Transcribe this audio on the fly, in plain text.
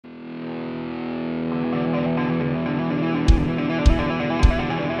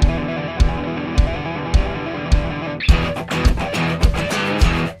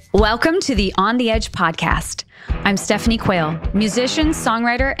Welcome to the On the Edge podcast. I'm Stephanie Quayle, musician,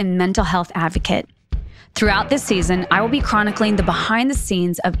 songwriter, and mental health advocate. Throughout this season, I will be chronicling the behind the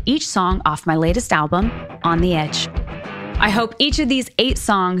scenes of each song off my latest album, On the Edge. I hope each of these 8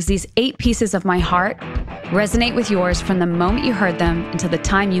 songs, these 8 pieces of my heart, resonate with yours from the moment you heard them until the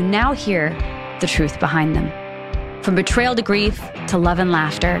time you now hear the truth behind them. From betrayal to grief to love and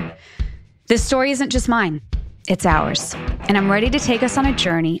laughter, this story isn't just mine. It's ours, and I'm ready to take us on a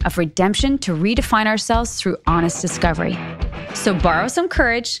journey of redemption to redefine ourselves through honest discovery. So borrow some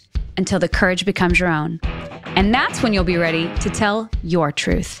courage until the courage becomes your own. And that's when you'll be ready to tell your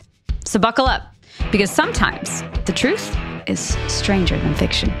truth. So buckle up, because sometimes the truth is stranger than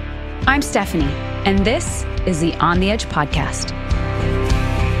fiction. I'm Stephanie, and this is the On the Edge podcast.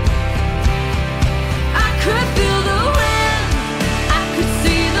 I could feel the wind, I could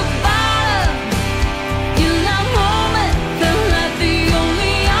see the fire. In that moment, felt like the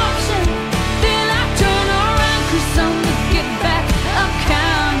only option. Then I turned around, 'cause on the get back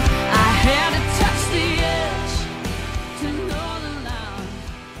account, I had to touch the edge to know the line.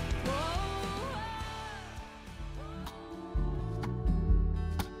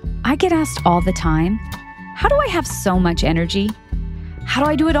 I get asked all the time, how do I have so much energy? How do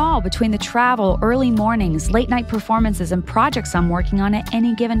I do it all between the travel, early mornings, late night performances, and projects I'm working on at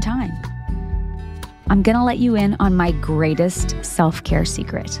any given time? I'm gonna let you in on my greatest self-care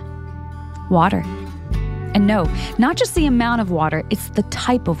secret: water. And no, not just the amount of water, it's the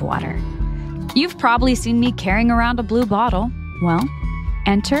type of water. You've probably seen me carrying around a blue bottle. Well,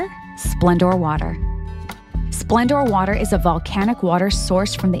 enter Splendor Water. Splendor Water is a volcanic water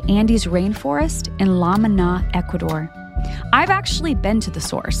sourced from the Andes rainforest in La Mana, Ecuador. I've actually been to the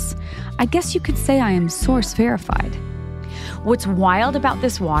source. I guess you could say I am source verified. What's wild about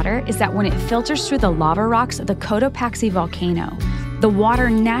this water is that when it filters through the lava rocks of the Cotopaxi volcano, the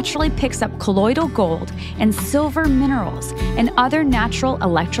water naturally picks up colloidal gold and silver minerals and other natural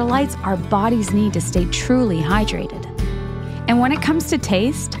electrolytes our bodies need to stay truly hydrated. And when it comes to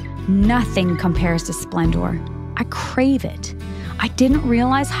taste, nothing compares to Splendor. I crave it. I didn't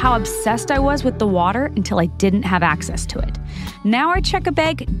realize how obsessed I was with the water until I didn't have access to it. Now I check a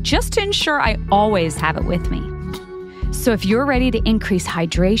bag just to ensure I always have it with me. So if you're ready to increase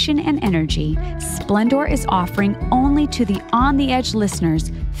hydration and energy, Splendor is offering only to the On the Edge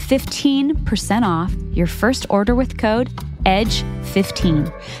listeners 15% off your first order with code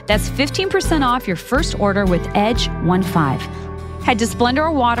EDGE15. That's 15% off your first order with EDGE15. Head to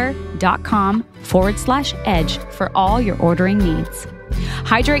splendorwater.com/edge for all your ordering needs.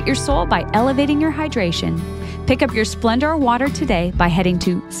 Hydrate your soul by elevating your hydration. Pick up your Splendor Water today by heading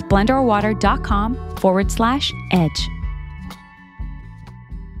to splendorwater.com/edge.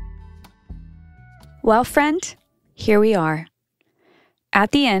 Well, friend, here we are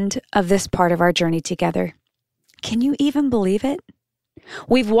at the end of this part of our journey together. Can you even believe it?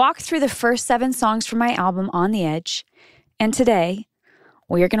 We've walked through the first 7 songs from my album On the Edge. And today,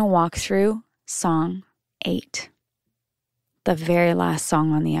 we are going to walk through song 8, the very last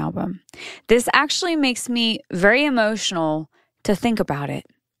song on the album. This actually makes me very emotional to think about it.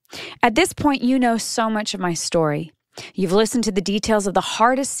 At this point, you know so much of my story. You've listened to the details of the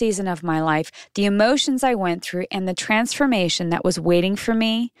hardest season of my life, the emotions I went through, and the transformation that was waiting for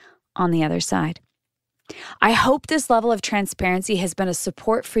me on the other side. I hope this level of transparency has been a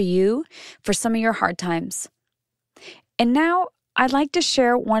support for you for some of your hard times. And now I'd like to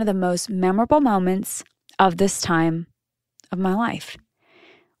share one of the most memorable moments of this time of my life,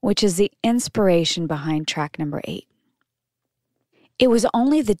 which is the inspiration behind track number 8. It was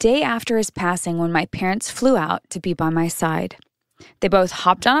only the day after his passing when my parents flew out to be by my side. They both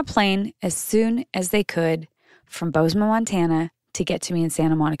hopped on a plane as soon as they could from Bozeman, Montana, to get to me in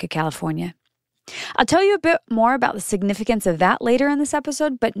Santa Monica, California. I'll tell you a bit more about the significance of that later in this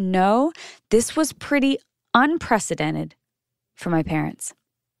episode, but no, this was pretty unprecedented for my parents.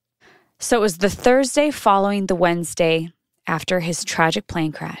 So it was the Thursday following the Wednesday after his tragic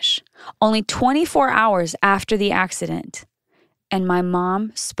plane crash, only 24 hours after the accident, and my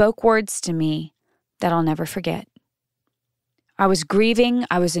mom spoke words to me that I'll never forget. I was grieving,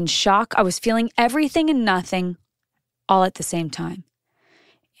 I was in shock, I was feeling everything and nothing all at the same time.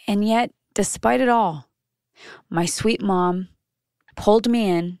 And yet, despite it all, my sweet mom pulled me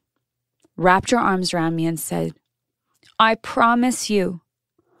in, wrapped her arms around me and said, "I promise you,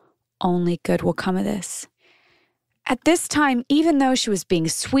 only good will come of this." At this time, even though she was being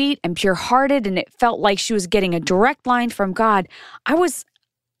sweet and pure-hearted and it felt like she was getting a direct line from God, I was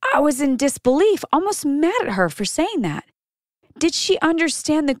in disbelief, almost mad at her for saying that. Did she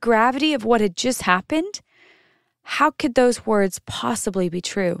understand the gravity of what had just happened? How could those words possibly be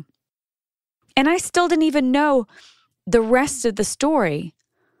true? And I still didn't even know the rest of the story.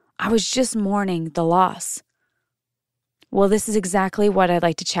 I was just mourning the loss. Well, this is exactly what I'd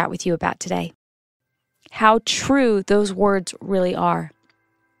like to chat with you about today. How true those words really are.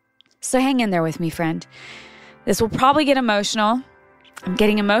 So hang in there with me, friend. This will probably get emotional. I'm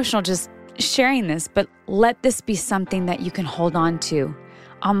getting emotional just sharing this, but let this be something that you can hold on to,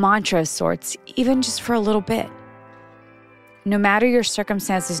 a mantra of sorts, even just for a little bit. No matter your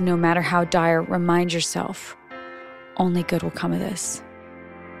circumstances, no matter how dire, remind yourself, only good will come of this.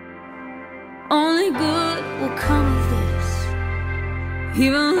 Only good will come of this,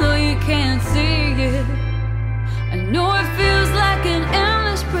 even though you can't see it. I know it feels like an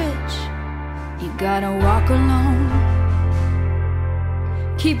endless bridge you gotta walk alone.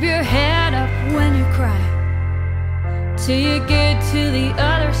 Keep your head up when you cry, till you get to the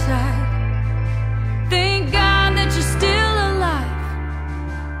other side. Thank God that you're still alive,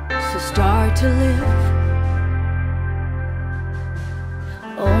 so start to live.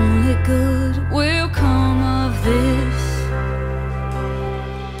 Only good will come of this.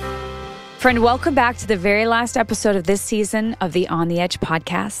 Friend, welcome back to the very last episode of this season of the On the Edge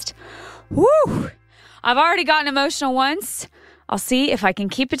podcast. Woo! I've already gotten emotional once. I'll see if I can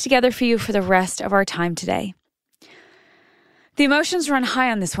keep it together for you for the rest of our time today. The emotions run high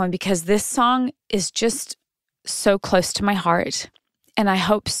on this one because this song is just so close to my heart, and I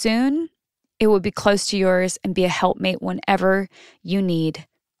hope soon it will be close to yours and be a helpmate whenever you need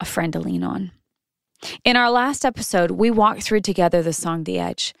a friend to lean on. In our last episode, we walked through together the song The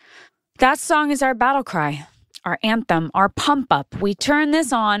Edge. That song is our battle cry, our anthem, our pump up. We turn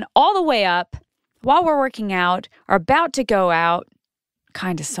this on all the way up while we're working out or about to go out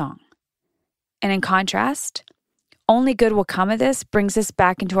kind of song. And in contrast, only good will come of this brings us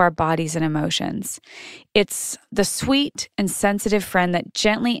back into our bodies and emotions. It's the sweet and sensitive friend that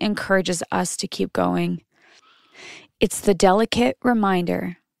gently encourages us to keep going. It's the delicate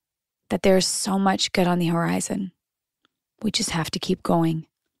reminder that there's so much good on the horizon. We just have to keep going,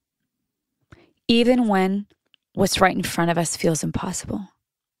 even when what's right in front of us feels impossible.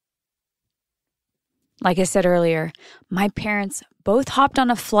 Like I said earlier, my parents both hopped on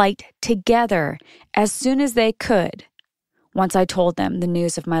a flight together as soon as they could once I told them the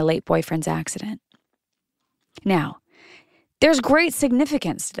news of my late boyfriend's accident. Now, there's great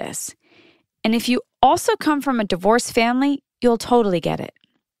significance to this. And if you also come from a divorced family, you'll totally get it.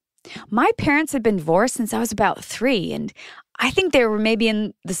 My parents had been divorced since I was about 3, and I think they were maybe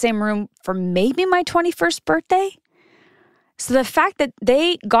in the same room for maybe my 21st birthday. So the fact that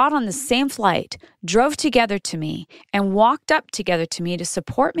they got on the same flight, drove together to me, and walked up together to me to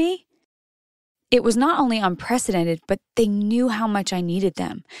support me, it was not only unprecedented, but they knew how much I needed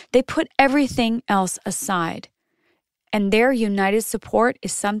them. They put everything else aside. And their united support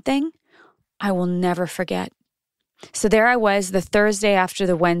is something I will never forget. So there I was the Thursday after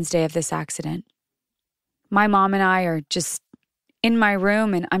the Wednesday of this accident. My mom and I are just in my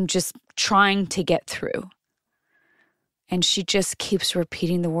room, and I'm just trying to get through. And she just keeps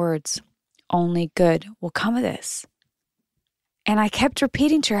repeating the words, only good will come of this. And I kept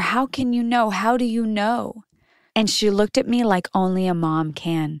repeating to her, how can you know? How do you know? And she looked at me like only a mom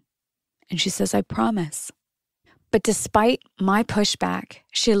can. And she says, I promise. But despite my pushback,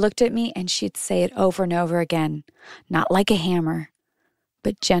 she looked at me and she'd say it over and over again, not like a hammer,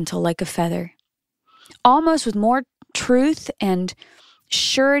 but gentle like a feather, almost with more truth and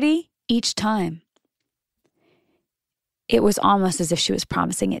surety each time. It was almost as if she was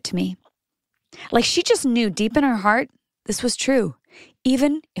promising it to me. Like she just knew deep in her heart this was true,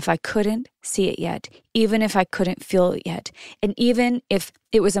 even if I couldn't see it yet, even if I couldn't feel it yet, and even if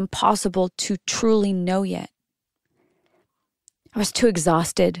it was impossible to truly know yet. I was too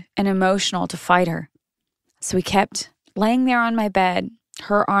exhausted and emotional to fight her. So we kept laying there on my bed,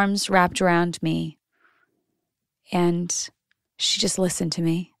 her arms wrapped around me, and she just listened to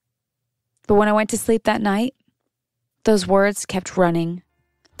me. But when I went to sleep that night, those words kept running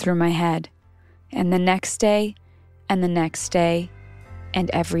through my head. And the next day, and the next day, and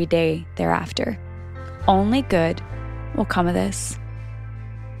every day thereafter. Only good will come of this.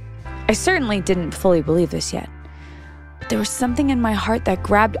 I certainly didn't fully believe this yet, but there was something in my heart that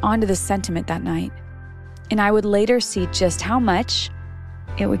grabbed onto the sentiment that night, and I would later see just how much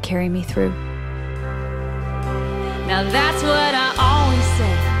it would carry me through. Now that's what I always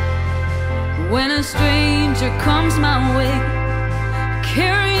say when a stranger comes my way,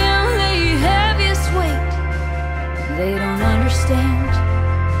 carrying the heaviest weight. They don't understand.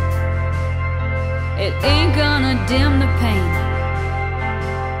 It ain't gonna dim the pain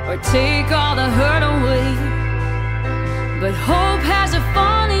or take all the hurt away, but hope has a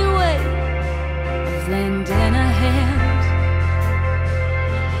funny way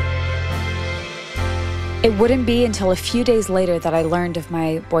It wouldn't be until a few days later that I learned of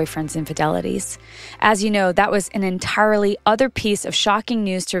my boyfriend's infidelities. As you know, that was an entirely other piece of shocking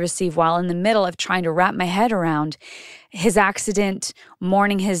news to receive while in the middle of trying to wrap my head around his accident,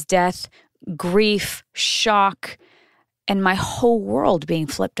 mourning his death, grief, shock, and my whole world being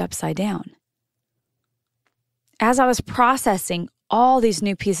flipped upside down. As I was processing all these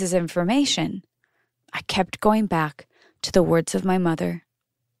new pieces of information, I kept going back to the words of my mother.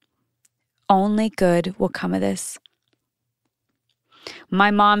 Only good will come of this.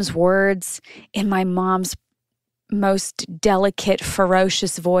 My mom's words in my mom's most delicate,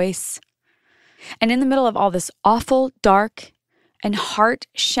 ferocious voice. And in the middle of all this awful, dark, and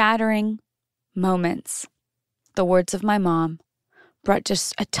heart-shattering moments, the words of my mom brought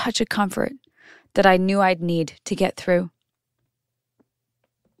just a touch of comfort that I knew I'd need to get through.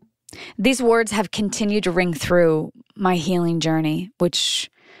 These words have continued to ring through my healing journey,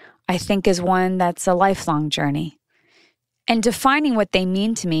 which I think is one that's a lifelong journey. And defining what they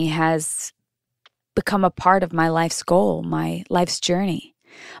mean to me has become a part of my life's goal, my life's journey.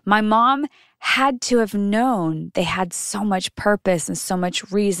 My mom had to have known they had so much purpose and so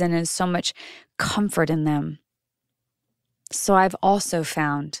much reason and so much comfort in them. So I've also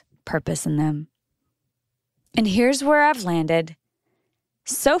found purpose in them. And here's where I've landed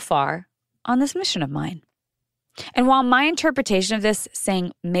so far on this mission of mine. And while my interpretation of this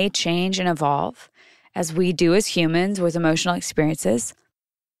saying may change and evolve, as we do as humans with emotional experiences,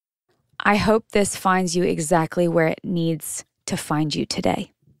 I hope this finds you exactly where it needs to find you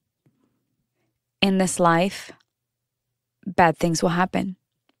today. In this life, bad things will happen.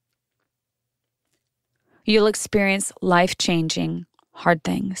 You'll experience life-changing, hard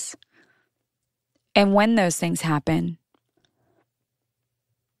things. And when those things happen,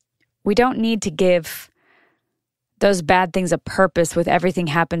 we don't need to give those bad things a purpose with everything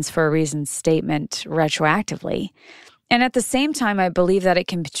happens for a reason statement retroactively. And at the same time, I believe that it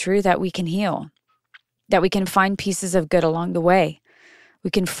can be true that we can heal, that we can find pieces of good along the way.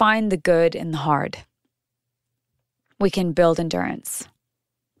 We can find the good in the hard. We can build endurance.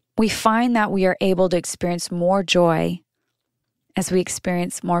 We find that we are able to experience more joy as we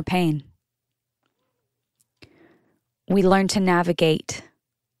experience more pain. We learn to navigate.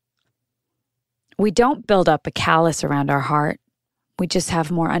 We don't build up a callus around our heart. We just have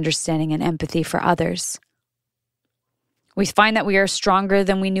more understanding and empathy for others. We find that we are stronger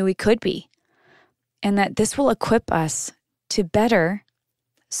than we knew we could be, and that this will equip us to better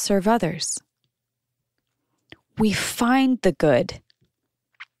serve others. We find the good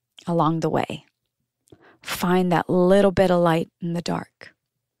along the way. Find that little bit of light in the dark.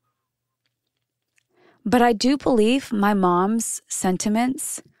 But I do believe my mom's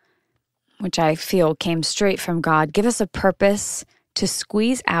sentiments, which I feel came straight from God, give us a purpose to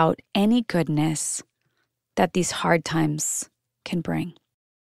squeeze out any goodness that these hard times can bring.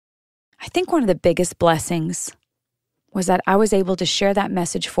 I think one of the biggest blessings was that I was able to share that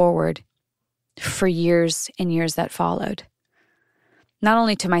message forward for years and years that followed. Not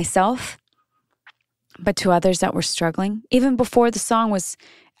only to myself, but to others that were struggling, even before the song was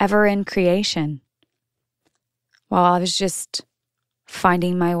ever in creation, while I was just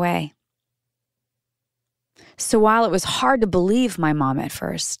finding my way. So while it was hard to believe my mom at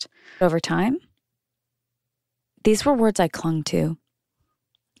first, over time, these were words I clung to.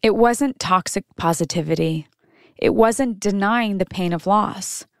 It wasn't toxic positivity. It wasn't denying the pain of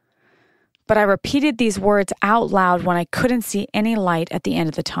loss. But I repeated these words out loud when I couldn't see any light at the end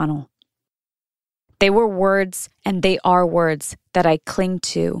of the tunnel. They were words, and they are words that I cling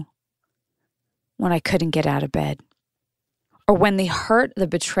to when I couldn't get out of bed, or when the hurt, the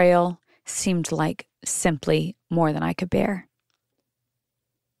betrayal seemed like simply more than I could bear.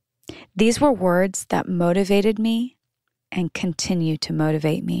 These were words that motivated me and continue to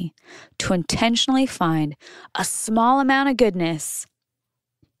motivate me to intentionally find a small amount of goodness,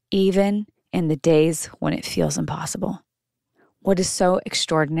 even in the days when it feels impossible. What is so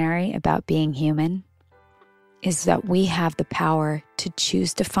extraordinary about being human is that we have the power to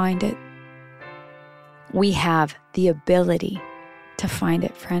choose to find it. We have the ability to find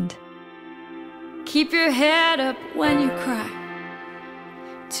it, friend. Keep your head up when you cry,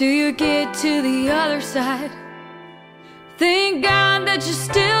 till you get to the other side. Thank God that you're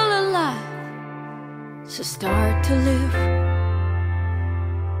still alive, so start to live.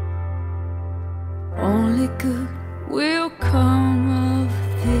 Only good will come of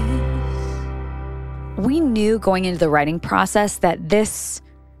this. We knew going into the writing process that this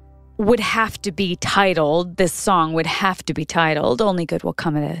would have to be titled, this song would have to be titled, Only Good Will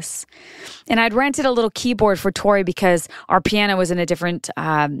Come of This. And I'd rented a little keyboard for Tori because our piano was in a different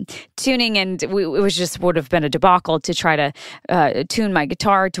tuning, and it was just would have been a debacle to try to tune my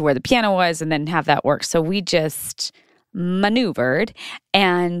guitar to where the piano was and then have that work. So we just maneuvered,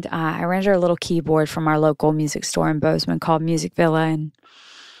 and I rented her a little keyboard from our local music store in Bozeman called Music Villa, and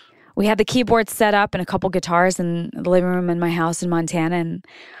we had the keyboard set up and a couple guitars in the living room in my house in Montana, and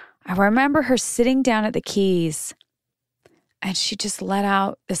I remember her sitting down at the keys, and she just let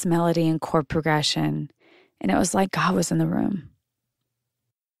out this melody and chord progression, and it was like God was in the room.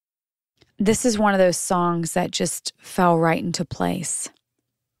 This is one of those songs that just fell right into place.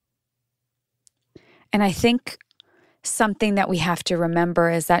 And I think something that we have to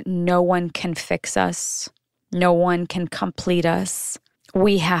remember is that no one can fix us. No one can complete us.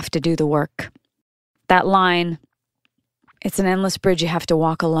 We have to do the work. That line, it's an endless bridge you have to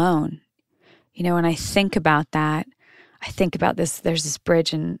walk alone. You know, when I think about that, I think about this, there's this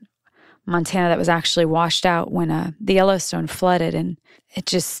bridge in Montana that was actually washed out when the Yellowstone flooded, and it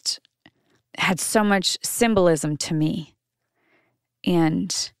just had so much symbolism to me.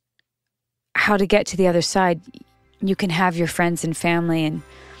 And how to get to the other side, you can have your friends and family and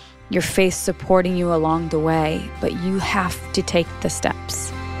your faith supporting you along the way, but you have to take the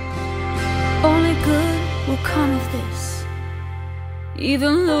steps. Only good will come of this,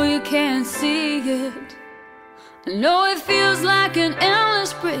 even though you can't see it. I know it feels like an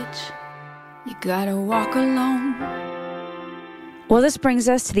endless bridge you gotta walk alone. Well, this brings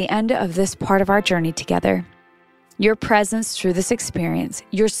us to the end of this part of our journey together. Your presence through this experience,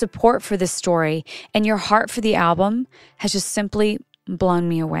 your support for this story, and your heart for the album has just simply blown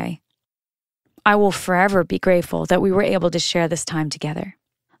me away. I will forever be grateful that we were able to share this time together.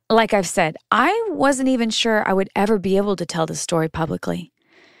 Like I've said, I wasn't even sure I would ever be able to tell this story publicly.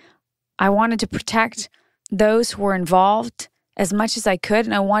 I wanted to protect those who were involved as much as I could,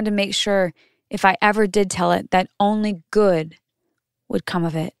 and I wanted to make sure if I ever did tell it, that only good would come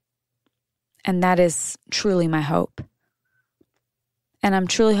of it. And that is truly my hope. And I'm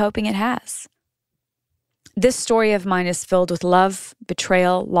truly hoping it has. This story of mine is filled with love,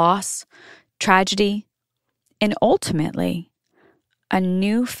 betrayal, loss, tragedy, and ultimately, a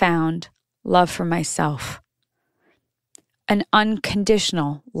newfound love for myself. An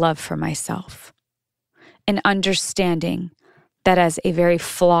unconditional love for myself. An understanding that as a very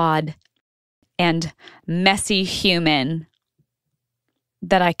flawed and messy human,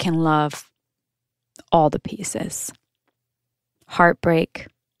 that I can love all the pieces. Heartbreak,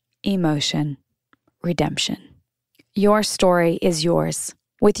 emotion, redemption. Your story is yours,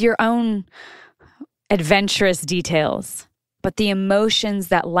 with your own adventurous details. But the emotions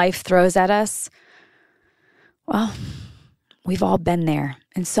that life throws at us, well, we've all been there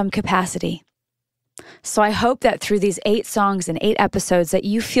in some capacity. So I hope that through these 8 songs and 8 episodes that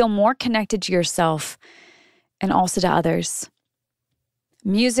you feel more connected to yourself and also to others.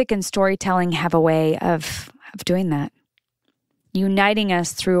 Music and storytelling have a way of doing that, uniting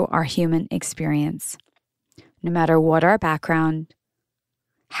us through our human experience, no matter what our background,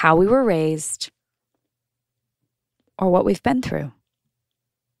 how we were raised, or what we've been through.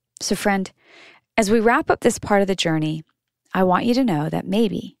 So friend, as we wrap up this part of the journey, I want you to know that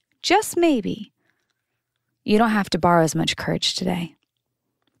maybe, just maybe, you don't have to borrow as much courage today,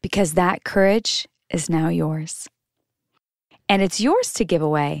 because that courage is now yours. And it's yours to give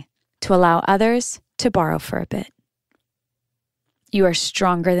away, to allow others to borrow for a bit. You are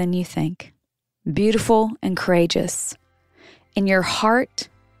stronger than you think, beautiful and courageous, and your heart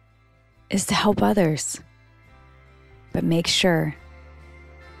is to help others. But make sure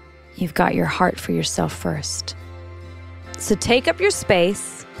you've got your heart for yourself first. So take up your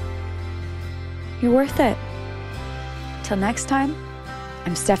space. You're worth it. Till next time,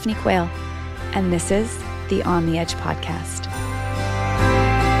 I'm Stephanie Quayle, and this is the On the Edge podcast.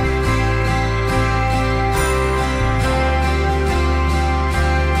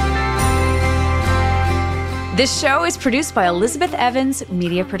 This show is produced by Elizabeth Evans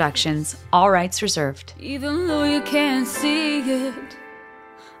Media Productions. All rights reserved. Even though you can't see it,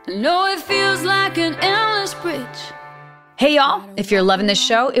 I know it feels like an endless bridge. Hey y'all, if you're loving this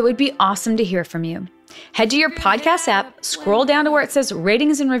show, it would be awesome to hear from you. Head to your podcast app, scroll down to where it says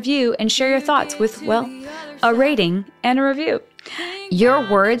ratings and review, and share your thoughts with, well, a rating and a review. Your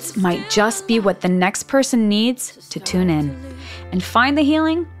words might just be what the next person needs to tune in and find the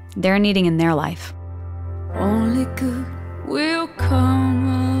healing they're needing in their life. Only good